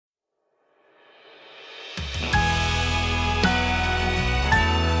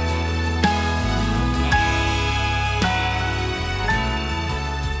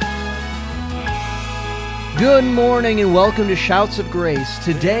Good morning and welcome to Shouts of Grace.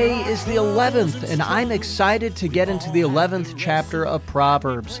 Today is the 11th, and I'm excited to get into the 11th chapter of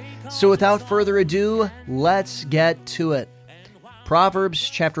Proverbs. So without further ado, let's get to it. Proverbs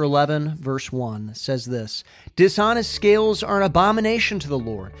chapter 11, verse 1 says this, "Dishonest scales are an abomination to the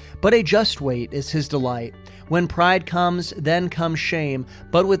Lord, but a just weight is his delight. When pride comes, then comes shame,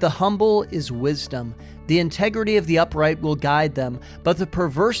 but with the humble is wisdom. The integrity of the upright will guide them, but the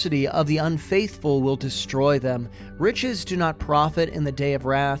perversity of the unfaithful will destroy them. Riches do not profit in the day of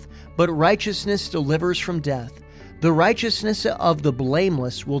wrath, but righteousness delivers from death. The righteousness of the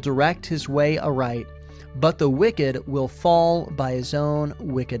blameless will direct his way aright, but the wicked will fall by his own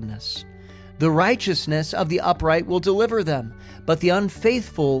wickedness. The righteousness of the upright will deliver them, but the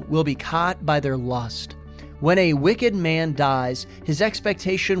unfaithful will be caught by their lust. When a wicked man dies, his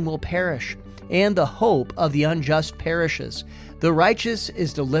expectation will perish, and the hope of the unjust perishes. The righteous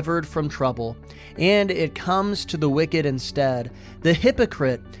is delivered from trouble, and it comes to the wicked instead. The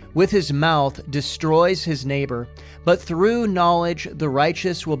hypocrite with his mouth destroys his neighbor, but through knowledge the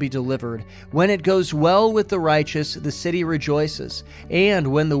righteous will be delivered. When it goes well with the righteous, the city rejoices, and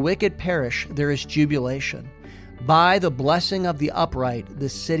when the wicked perish, there is jubilation. By the blessing of the upright, the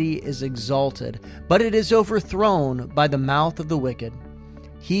city is exalted, but it is overthrown by the mouth of the wicked.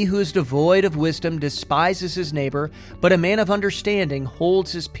 He who is devoid of wisdom despises his neighbor, but a man of understanding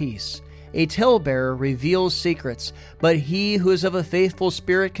holds his peace. A talebearer reveals secrets, but he who is of a faithful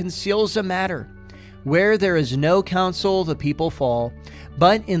spirit conceals a matter. Where there is no counsel, the people fall,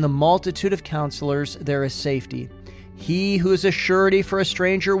 but in the multitude of counselors there is safety. He who is a surety for a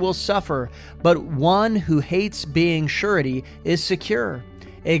stranger will suffer, but one who hates being surety is secure.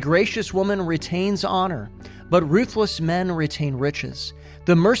 A gracious woman retains honor, but ruthless men retain riches.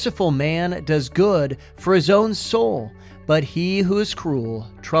 The merciful man does good for his own soul, but he who is cruel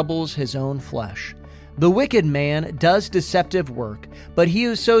troubles his own flesh. The wicked man does deceptive work, but he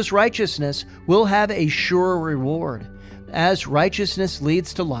who sows righteousness will have a sure reward. As righteousness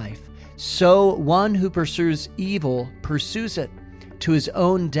leads to life, so one who pursues evil pursues it to his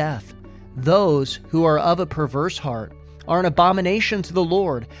own death. Those who are of a perverse heart are an abomination to the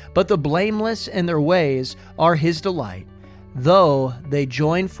Lord, but the blameless in their ways are his delight. Though they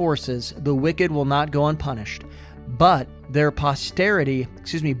join forces, the wicked will not go unpunished, but the posterity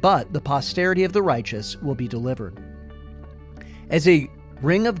of the righteous will be delivered. As a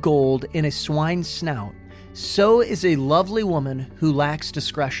ring of gold in a swine's snout, so is a lovely woman who lacks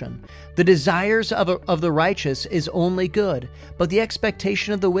discretion. The desires of the righteous is only good, but the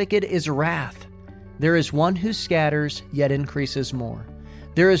expectation of the wicked is wrath. There is one who scatters, yet increases more.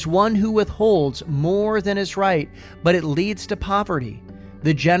 There is one who withholds more than is right, but it leads to poverty.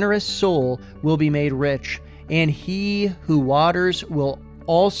 The generous soul will be made rich, and he who waters will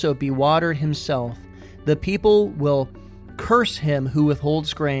also be watered himself. The people will curse him who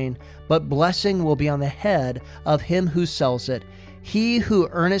withholds grain, but blessing will be on the head of him who sells it. He who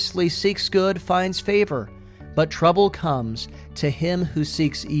earnestly seeks good finds favor, but trouble comes to him who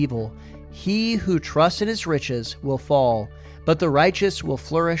seeks evil. He who trusts in his riches will fall, but the righteous will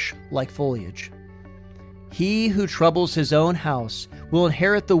flourish like foliage. He who troubles his own house will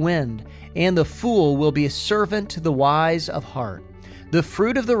inherit the wind, and the fool will be a servant to the wise of heart. The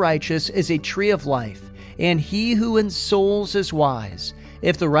fruit of the righteous is a tree of life, and he who ensouls is wise.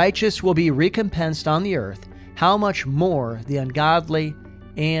 If the righteous will be recompensed on the earth, how much more the ungodly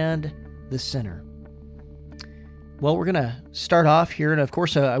and the sinner? Well, we're going to start off here, and of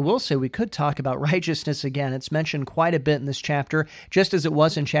course, I will say we could talk about righteousness again. It's mentioned quite a bit in this chapter, just as it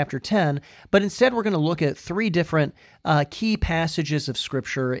was in chapter 10, but instead we're going to look at three different key passages of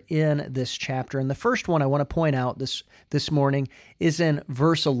Scripture in this chapter. And the first one I want to point out this morning is in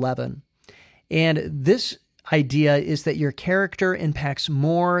verse 11. And this idea is that your character impacts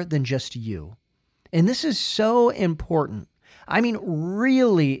more than just you. And this is so important. I mean,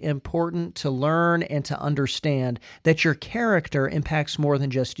 really important to learn and to understand that your character impacts more than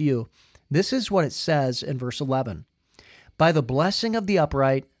just you. This is what it says in verse 11. By the blessing of the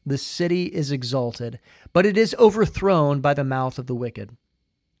upright, the city is exalted, but it is overthrown by the mouth of the wicked.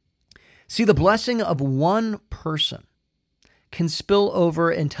 See, the blessing of one person can spill over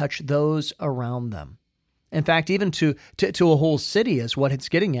and touch those around them. In fact, even to a whole city is what it's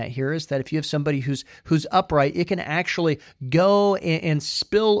getting at here, is that if you have somebody who's upright, it can actually go and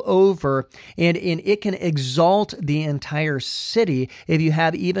spill over, and it can exalt the entire city if you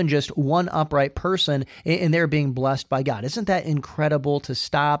have even just one upright person and they're being blessed by God. Isn't that incredible to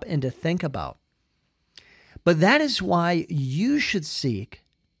stop and to think about? But that is why you should seek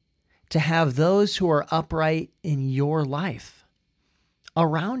to have those who are upright in your life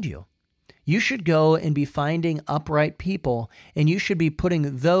around you. You should go and be finding upright people, and you should be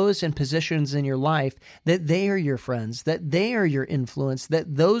putting those in positions in your life that they are your friends, that they are your influence,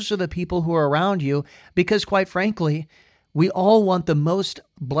 that those are the people who are around you, because quite frankly, we all want the most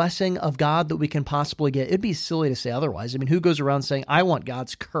blessing of God that we can possibly get. It'd be silly to say otherwise. I mean, who goes around saying, I want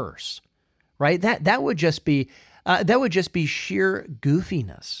God's curse, right? That would just be sheer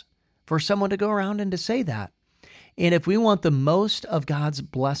goofiness for someone to go around and to say that. And if we want the most of God's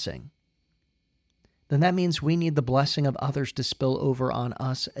blessing, then that means we need the blessing of others to spill over on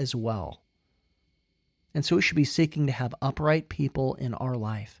us as well. And so we should be seeking to have upright people in our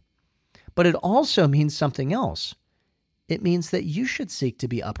life. But it also means something else. It means that you should seek to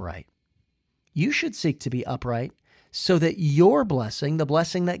be upright. You should seek to be upright so that your blessing, the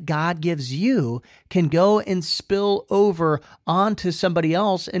blessing that God gives you, can go and spill over onto somebody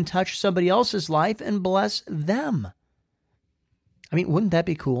else and touch somebody else's life and bless them. I mean, wouldn't that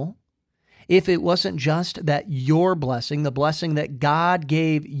be cool? If it wasn't just that your blessing, the blessing that God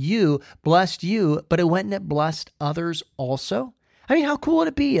gave you, blessed you, but it went and it blessed others also. I mean, how cool would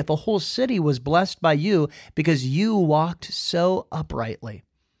it be if a whole city was blessed by you because you walked so uprightly?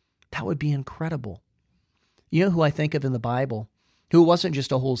 That would be incredible. You know who I think of in the Bible, who wasn't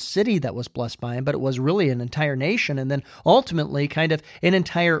just a whole city that was blessed by him, but it was really an entire nation, and then ultimately kind of an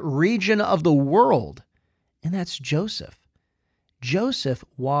entire region of the world, and that's Joseph. Joseph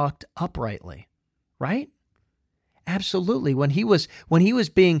walked uprightly, right? Absolutely. When he was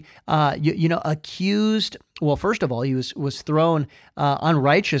being, accused. Well, first of all, he was thrown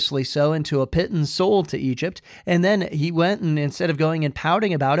unrighteously so into a pit and sold to Egypt, and then he went and instead of going and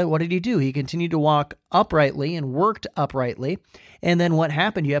pouting about it, what did he do? He continued to walk uprightly and worked uprightly. And then what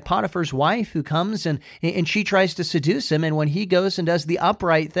happened? You have Potiphar's wife who comes and she tries to seduce him, and when he goes and does the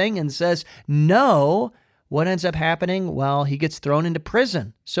upright thing and says no. What ends up happening? Well, he gets thrown into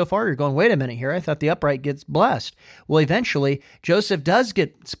prison. So far, you're going, wait a minute here. I thought the upright gets blessed. Well, eventually, Joseph does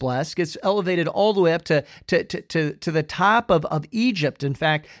get blessed, gets elevated all the way up to the top of Egypt. In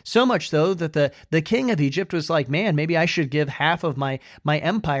fact, so much so that the king of Egypt was like, man, maybe I should give half of my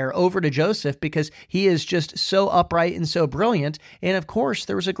empire over to Joseph because he is just so upright and so brilliant. And of course,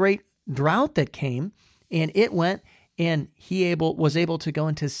 there was a great drought that came, and it went, and he was able to go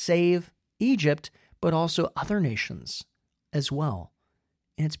and to save Egypt, but also other nations as well.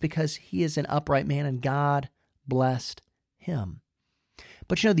 And it's because he is an upright man and God blessed him.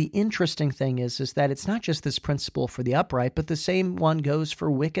 But the interesting thing is that it's not just this principle for the upright, but the same one goes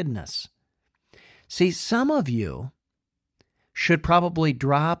for wickedness. See, some of you should probably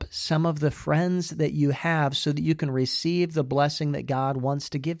drop some of the friends that you have so that you can receive the blessing that God wants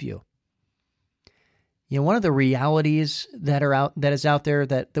to give you. One of the realities that is out there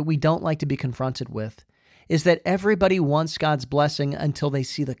that we don't like to be confronted with is that everybody wants God's blessing until they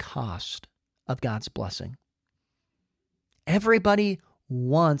see the cost of God's blessing. Everybody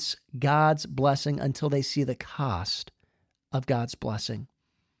wants God's blessing until they see the cost of God's blessing.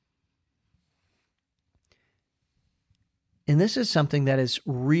 And this is something that is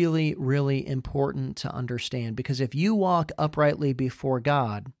really, really important to understand, because if you walk uprightly before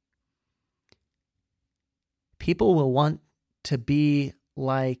God, people will want to be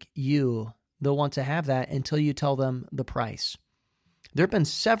like you. They'll want to have that until you tell them the price. There have been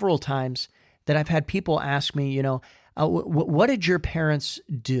several times that I've had people ask me, what did your parents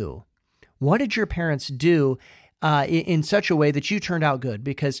do? What did your parents do in such a way that you turned out good?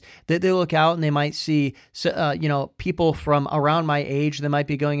 Because they look out and they might see, people from around my age, they might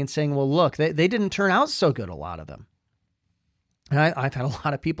be going and saying, well, look, they didn't turn out so good, a lot of them. And I've had a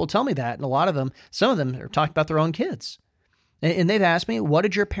lot of people tell me that, and some of them are talking about their own kids. And they've asked me, what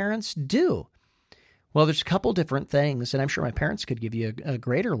did your parents do? Well, there's a couple different things, and I'm sure my parents could give you a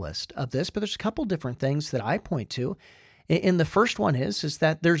greater list of this, but there's a couple different things that I point to. And the first one is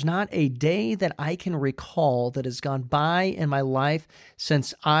that there's not a day that I can recall that has gone by in my life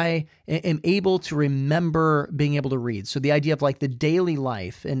since I am able to remember being able to read. So the idea of like the daily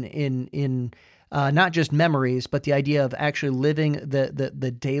life in not just memories, but the idea of actually living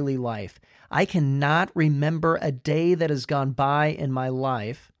the daily life. I cannot remember a day that has gone by in my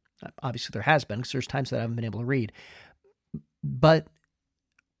life. Obviously, there has been, because there's times that I haven't been able to read. But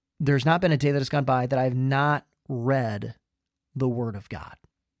there's not been a day that has gone by that I've not read the Word of God.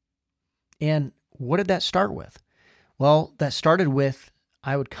 And what did that start with? Well, that started with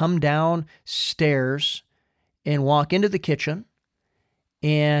I would come downstairs and walk into the kitchen,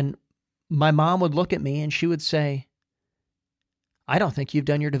 and my mom would look at me and she would say, I don't think you've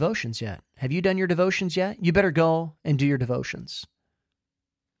done your devotions yet. Have you done your devotions yet? You better go and do your devotions.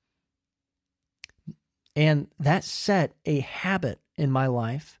 And that set a habit in my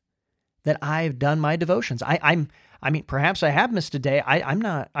life that I've done my devotions. I mean, perhaps I have missed a day.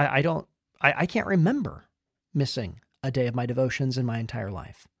 I can't remember missing a day of my devotions in my entire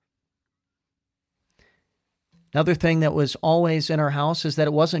life. Another thing that was always in our house is that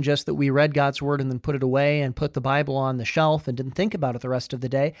it wasn't just that we read God's word and then put it away and put the Bible on the shelf and didn't think about it the rest of the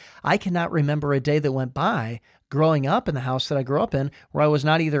day. I cannot remember a day that went by growing up in the house that I grew up in where I was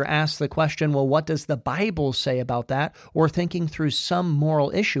not either asked the question, well, what does the Bible say about that? Or thinking through some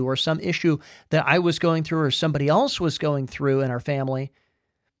moral issue or some issue that I was going through or somebody else was going through in our family,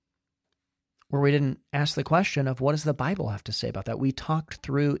 where we didn't ask the question of what does the Bible have to say about that? We talked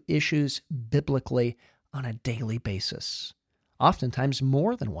through issues biblically on a daily basis, oftentimes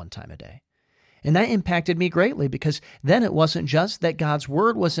more than one time a day. And that impacted me greatly because then it wasn't just that God's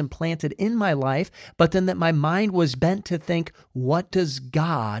word was implanted in my life, but then that my mind was bent to think, what does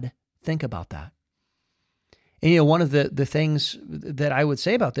God think about that? And one of the things that I would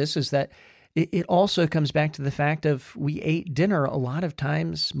say about this is that it also comes back to the fact of we ate dinner a lot of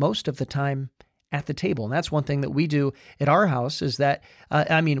times, most of the time, at the table. And that's one thing that we do at our house is that,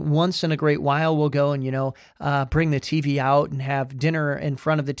 once in a great while we'll go and, bring the TV out and have dinner in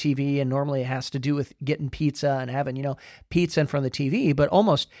front of the TV. And normally it has to do with getting pizza and having, pizza in front of the TV. But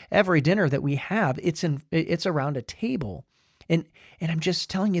almost every dinner that we have, it's around a table. And I'm just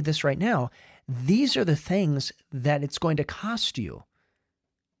telling you this right now. These are the things that it's going to cost you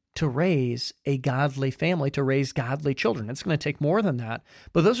to raise a godly family, to raise godly children. It's going to take more than that,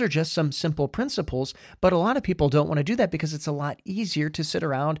 but those are just some simple principles. But a lot of people don't want to do that because it's a lot easier to sit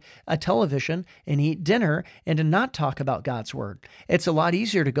around a television and eat dinner and to not talk about God's word. It's a lot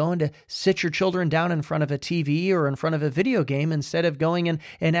easier to go and to sit your children down in front of a TV or in front of a video game instead of going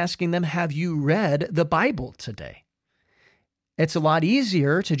and asking them, have you read the Bible today? It's a lot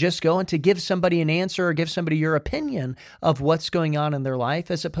easier to just go and to give somebody an answer or give somebody your opinion of what's going on in their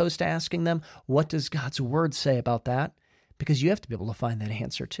life as opposed to asking them, what does God's word say about that? Because you have to be able to find that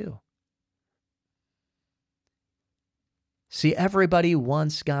answer too. See, everybody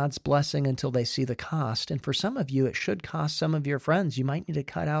wants God's blessing until they see the cost. And for some of you, it should cost some of your friends. You might need to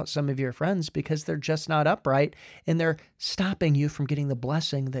cut out some of your friends because they're just not upright and they're stopping you from getting the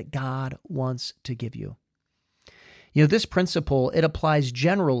blessing that God wants to give you. This principle, it applies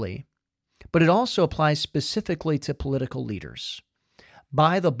generally, but it also applies specifically to political leaders.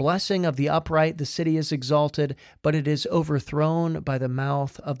 By the blessing of the upright, the city is exalted, but it is overthrown by the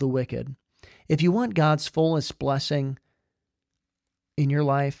mouth of the wicked. If you want God's fullest blessing in your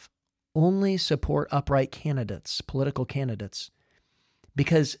life, only support upright candidates, political candidates,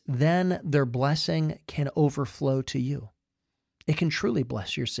 because then their blessing can overflow to you. It can truly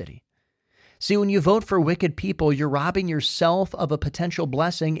bless your city. See, when you vote for wicked people, you're robbing yourself of a potential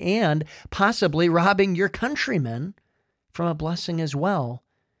blessing and possibly robbing your countrymen from a blessing as well,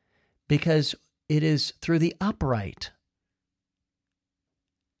 because it is through the upright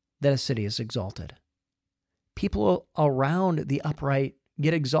that a city is exalted. People around the upright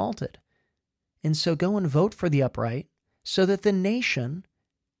get exalted. And so go and vote for the upright so that the nation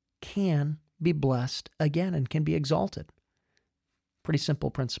can be blessed again and can be exalted. Pretty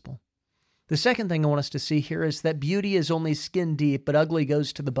simple principle. The second thing I want us to see here is that beauty is only skin deep, but ugly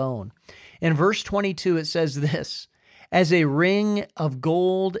goes to the bone. In verse 22, it says this, as a ring of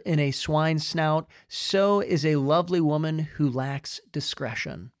gold in a swine's snout, so is a lovely woman who lacks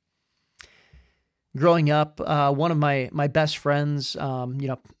discretion. Growing up, one of my best friends,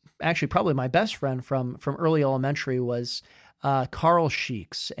 actually probably my best friend from early elementary was Carl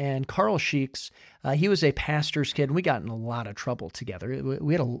Sheeks. And Carl Sheeks, he was a pastor's kid, and we got in a lot of trouble together.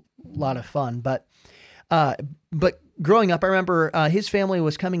 We had a lot of fun, but growing up, I remember his family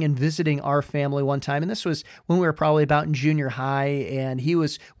was coming and visiting our family one time, and this was when we were probably about in junior high, and he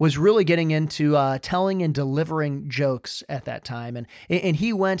was really getting into telling and delivering jokes at that time. And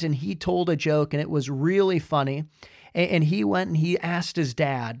he went and he told a joke, and it was really funny. And he went and he asked his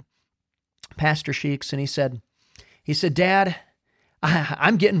dad, Pastor Sheeks, and he said, Dad,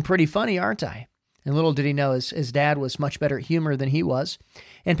 I'm getting pretty funny, aren't I? And little did he know his dad was much better at humor than he was.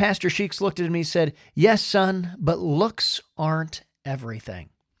 And Pastor Sheeks looked at him and he said, yes, son, but looks aren't everything.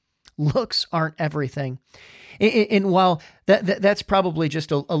 Looks aren't everything. And while that's probably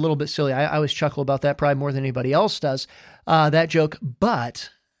just a little bit silly, I always chuckle about that probably more than anybody else does, that joke,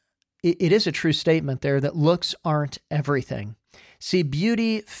 but it is a true statement there that looks aren't everything. See,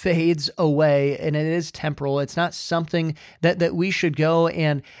 beauty fades away, and it is temporal. It's not something that we should go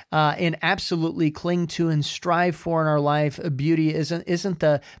and absolutely cling to and strive for in our life. Beauty isn't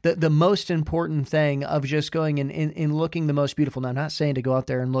the most important thing of just going and looking the most beautiful. Now, I'm not saying to go out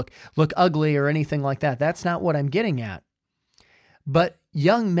there and look ugly or anything like that. That's not what I'm getting at. But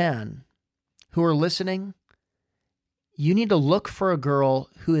young men who are listening, you need to look for a girl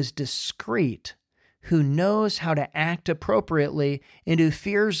who is discreet, who knows how to act appropriately, and who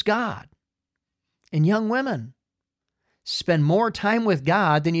fears God. And young women, spend more time with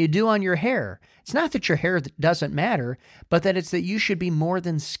God than you do on your hair. It's not that your hair doesn't matter, but that it's that you should be more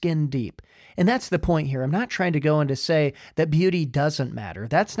than skin deep. And that's the point here. I'm not trying to go in to say that beauty doesn't matter.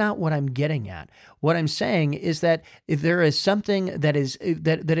 That's not what I'm getting at. What I'm saying is that if there is something that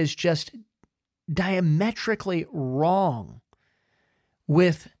is just diametrically wrong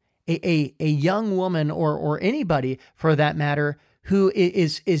with a young woman or anybody for that matter who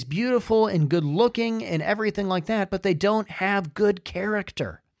is beautiful and good looking and everything like that, but they don't have good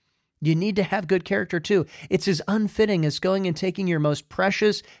character. You need to have good character too. It's as unfitting as going and taking your most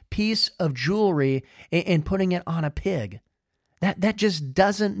precious piece of jewelry and putting it on a pig. That just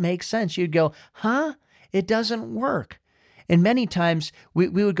doesn't make sense. You'd go, huh? It doesn't work. And many times we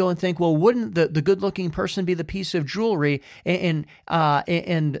would go and think, well, wouldn't the good-looking person be the piece of jewelry and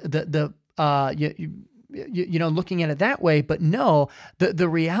looking at it that way? But no, the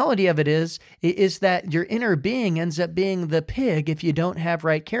reality of it is that your inner being ends up being the pig if you don't have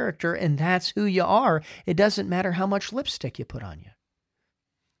right character, and that's who you are. It doesn't matter how much lipstick you put on you.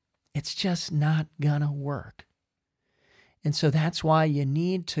 It's just not gonna work. And so that's why you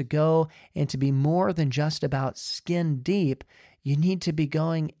need to go and to be more than just about skin deep. You need to be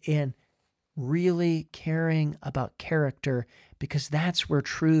going in really caring about character, because that's where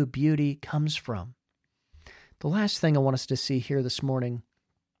true beauty comes from. The last thing I want us to see here this morning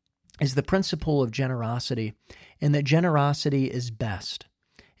is the principle of generosity, and that generosity is best.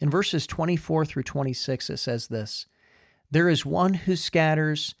 In verses 24 through 26, it says this: "There is one who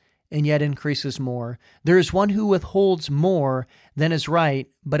scatters and yet increases more. There is one who withholds more than is right,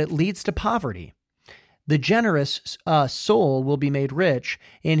 but it leads to poverty. The generous soul will be made rich,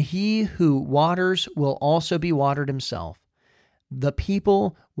 and he who waters will also be watered himself. The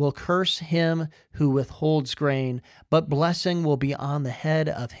people will curse him who withholds grain, but blessing will be on the head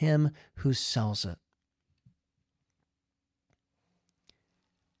of him who sells it."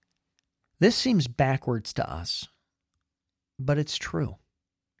 This seems backwards to us, but it's true.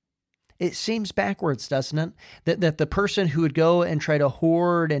 It seems backwards, doesn't it? That the person who would go and try to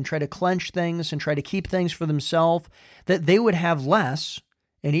hoard and try to clench things and try to keep things for themselves, that they would have less,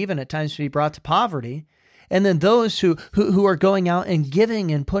 and even at times be brought to poverty. And then those who are going out and giving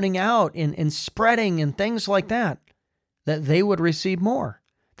and putting out and spreading and things like that they would receive more.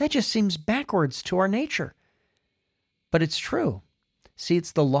 That just seems backwards to our nature. But it's true. See,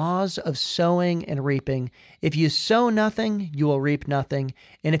 it's the laws of sowing and reaping. If you sow nothing, you will reap nothing.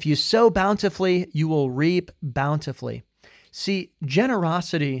 And if you sow bountifully, you will reap bountifully. See,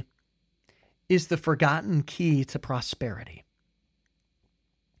 generosity is the forgotten key to prosperity.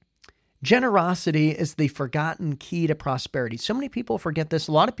 Generosity is the forgotten key to prosperity. So many people forget this.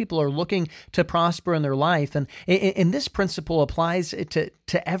 A lot of people are looking to prosper in their life, and this principle applies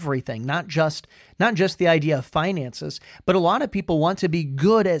to everything, not just the idea of finances, but a lot of people want to be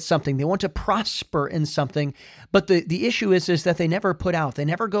good at something. They want to prosper in something, but the issue is that they never put out. They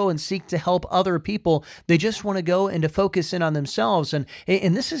never go and seek to help other people. They just want to go and to focus in on themselves, and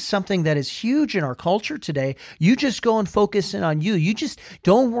this is something that is huge in our culture today. You just go and focus in on you. You just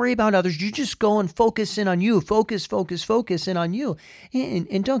don't worry about others. You just go and focus in on you. Focus in on you.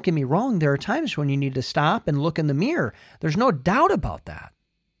 And don't get me wrong, there are times when you need to stop and look in the mirror. There's no doubt about that.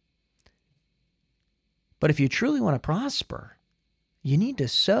 But if you truly want to prosper, you need to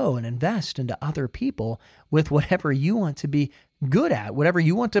sow and invest into other people with whatever you want to be good at, whatever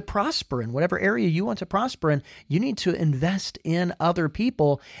you want to prosper in, whatever area you want to prosper in. You need to invest in other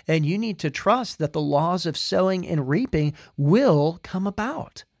people, and you need to trust that the laws of sowing and reaping will come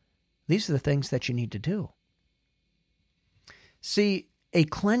about. These are the things that you need to do. See, a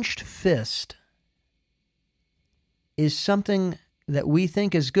clenched fist is something that we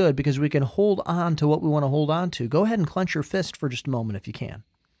think is good because we can hold on to what we want to hold on to. Go ahead and clench your fist for just a moment if you can.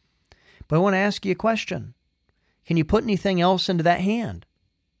 But I want to ask you a question. Can you put anything else into that hand?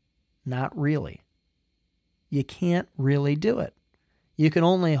 Not really. You can't really do it. You can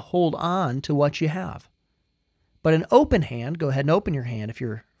only hold on to what you have. But an open hand, go ahead and open your hand if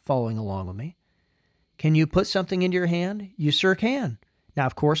you're following along with me. Can you put something into your hand? You sure can. Now,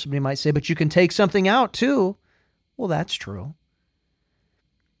 of course, somebody might say, but you can take something out too. Well, that's true.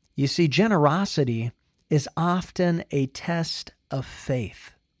 You see, generosity is often a test of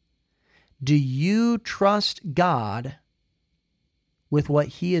faith. Do you trust God with what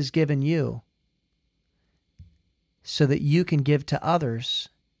He has given you so that you can give to others,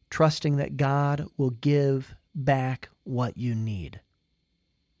 trusting that God will give back what you need?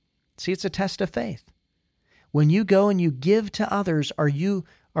 See, it's a test of faith. When you go and you give to others, then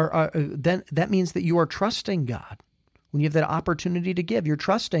that means that you are trusting God. When you have that opportunity to give, you're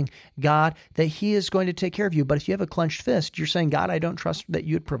trusting God that He is going to take care of you. But if you have a clenched fist, you're saying, God, I don't trust that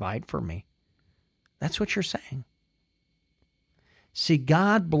you'd provide for me. That's what you're saying. See,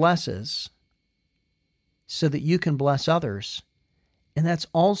 God blesses so that you can bless others. And that's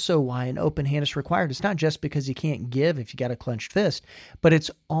also why an open hand is required. It's not just because you can't give if you got a clenched fist, but it's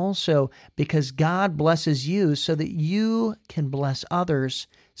also because God blesses you so that you can bless others.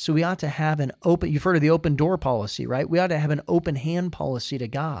 So we ought to have you've heard of the open door policy, right? We ought to have an open hand policy to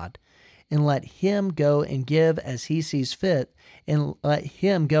God and let Him go and give as He sees fit, and let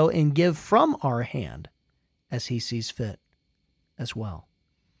Him go and give from our hand as He sees fit as well.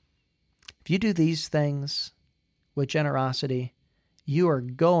 If you do these things with generosity, you are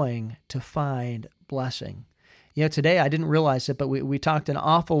going to find blessing. You know, today I didn't realize it, but we talked an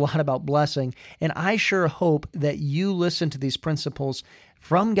awful lot about blessing, and I sure hope that you listen to these principles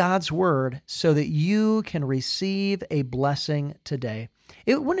from God's Word so that you can receive a blessing today.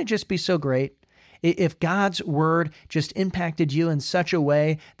 Wouldn't it just be so great if God's Word just impacted you in such a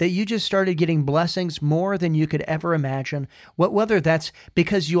way that you just started getting blessings more than you could ever imagine? Whether that's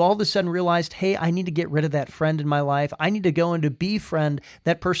because you all of a sudden realized, hey, I need to get rid of that friend in my life. I need to go and to befriend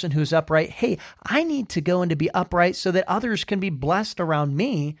that person who's upright. Hey, I need to go and to be upright so that others can be blessed around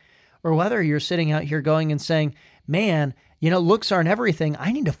me. Or whether you're sitting out here going and saying, man, looks aren't everything.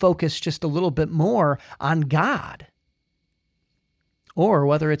 I need to focus just a little bit more on God. Or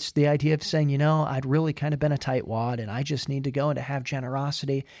whether it's the idea of saying, I'd really kind of been a tightwad and I just need to go and to have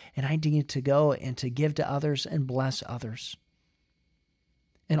generosity and I need to go and to give to others and bless others.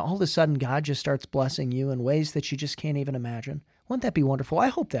 And all of a sudden, God just starts blessing you in ways that you just can't even imagine. Wouldn't that be wonderful? I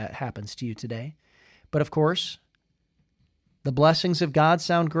hope that happens to you today. But of course, the blessings of God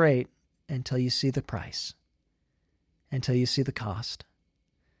sound great until you see the price, until you see the cost.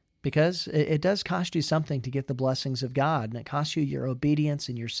 Because it does cost you something to get the blessings of God, and it costs you your obedience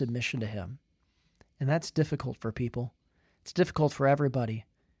and your submission to Him. And that's difficult for people. It's difficult for everybody,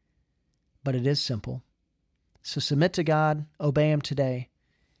 but it is simple. So submit to God, obey Him today,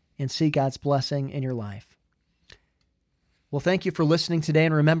 and see God's blessing in your life. Well, thank you for listening today,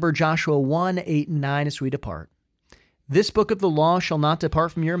 and remember Joshua 1, 8, and 9 as we depart. This book of the law shall not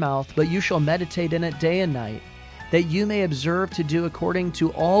depart from your mouth, but you shall meditate in it day and night, that you may observe to do according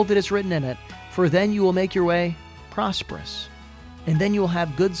to all that is written in it, for then you will make your way prosperous, and then you will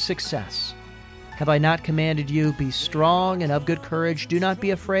have good success. Have I not commanded you, be strong and of good courage, do not be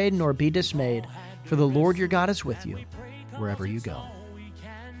afraid nor be dismayed, for the Lord your God is with you wherever you go.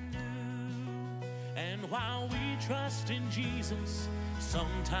 And while we trust in Jesus,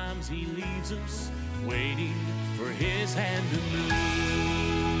 sometimes He leaves us waiting for His hand to move.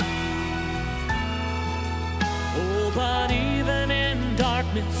 Oh, but even in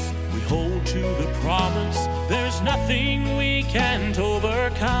darkness, we hold to the promise. There's nothing we can't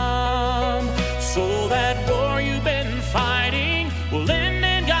overcome. So that war you've been fighting will end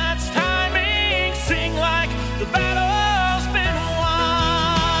in God's timing. Sing like the battle's been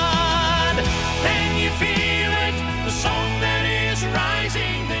won. Then you feel it, the song that is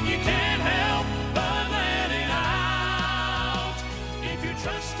rising. Then you can't help but let it out. If you're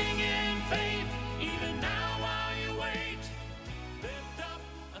trusting in